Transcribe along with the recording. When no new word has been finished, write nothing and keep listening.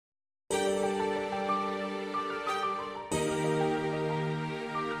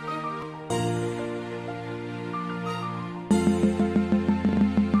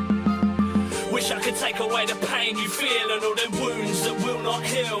Wish I could take away the pain you feel and all them wounds that will not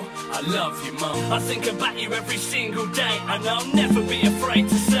heal. I love you, Mum. I think about you every single day, and I'll never be afraid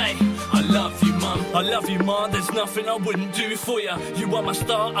to say I love you, Mum. I love you, Ma, there's nothing I wouldn't do for you. You are my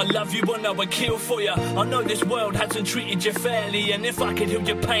star, I love you and I would kill for you. I know this world hasn't treated you fairly, and if I could heal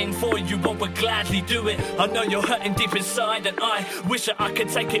your pain for you, I would gladly do it. I know you're hurting deep inside, and I wish that I could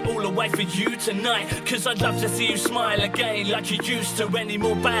take it all away for you tonight, cause I'd love to see you smile again like you used to. Any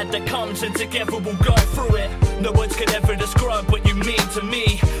more bad that comes, and together we'll go through it. No words could ever describe what you mean to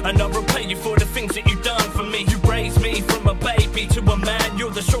me, and I'll repay you for the things that you've done for me. You raised me from a baby to a man.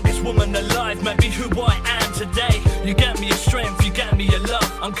 You're the strongest woman alive, maybe who I am today. You gave me a strength, you gave me a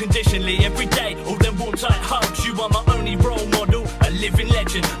love, unconditionally every day. All them warm tight hugs, you are my only role model, a living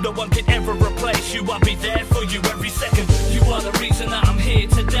legend. No one can ever replace you, I'll be there for you every second. You are the reason that I'm here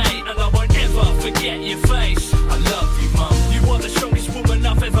today, and I won't ever forget your face. I love you, Mum. You are the strongest woman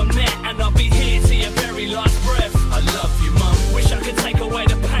I've ever met, and I'll be here to your very last breath. I love you, Mum. Wish I could take away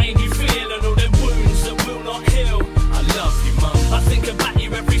the pain you feel and all them wounds that will not heal. I love you, Mum. I think about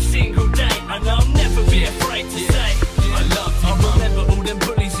you every single day, and I'll never be afraid to say I love you, Mum. I remember all them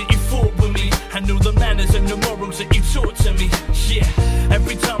bullies that you fought with me, and all the manners and the morals that you taught to me. Yeah,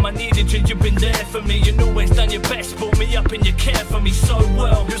 every time I needed you, you've been there for me, and always done your best, brought me up and you care for me so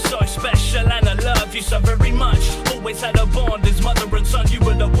well. You're so special and I love you so very much. Always had a bond as mother and son. You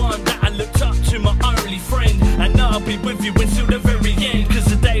were the one that I looked up to, my only friend, and I'll be with you until the very end. Cause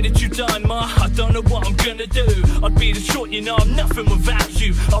the day that you die, Ma, I don't know what I'm gonna do. I'd be the short, you know I'm nothing without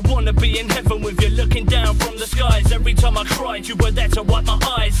you. I wanna be in heaven with you, looking down from the skies. Every time I cried, you were there to wipe my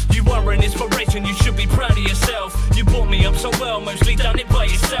eyes. You are an inspiration, you should be proud of yourself. You brought me up so well, mostly done it by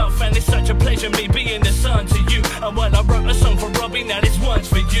yourself, and it's such a pleasure me being the son to you. And when I wrote a song for Robbie, now this one's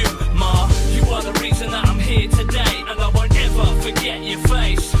for you, Ma. You are the reason that I'm here today, and I won't ever forget your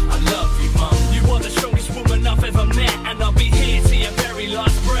face. I love you, Mum. You are the strongest woman I've ever met, and I'll be here to your very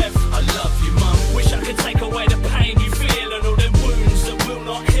last breath. I love you, Mum. Wish I could take away the pain you feel and all them wounds that will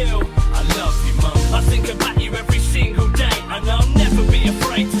not heal. I love you, Mum. I think about you every single day, and I'll never be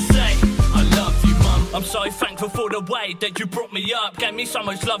afraid to say I love you, Mum. I'm so thankful for the way that you brought me up. Gave me so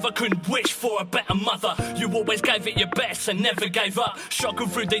much love, I couldn't wish for a better mother. You always gave it your best and never gave up.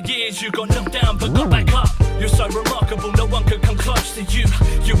 Struggled through the years, you got knocked down but got back up. You're so remarkable, no one could come close to you.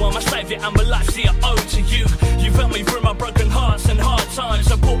 You are my saviour and my life's the ode to you. You've helped me through my broken hearts and hard times,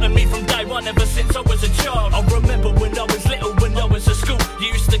 supporting me from day one ever since I was a child. I remember when I was little, when I was at school, you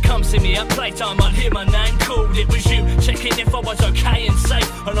used to come see me at playtime, I'd hear my name called. It was you, checking if I was okay and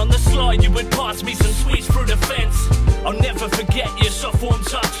safe, and on the slide you would pass me some sweets through the fence. I'll never forget your soft warm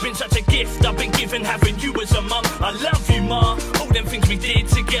touch, been such a gift I've been given having you as a mum. I love you, Ma, all them things we did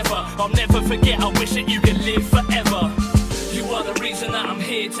together, I'll never forget, I wish that you could live forever. You are the reason that I'm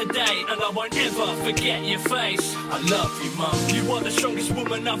here today, and I won't ever forget your face. I love you, Mum. You are the strongest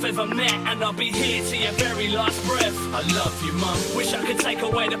woman I've ever met, and I'll be here to your very last breath. I love you, Mum. Wish I could take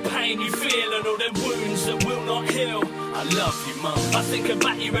away the pain you feel and all them wounds that will not heal. I love you, Mum. I think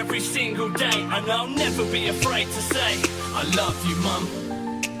about you every single day, and I'll never be afraid to say I love you, Mum.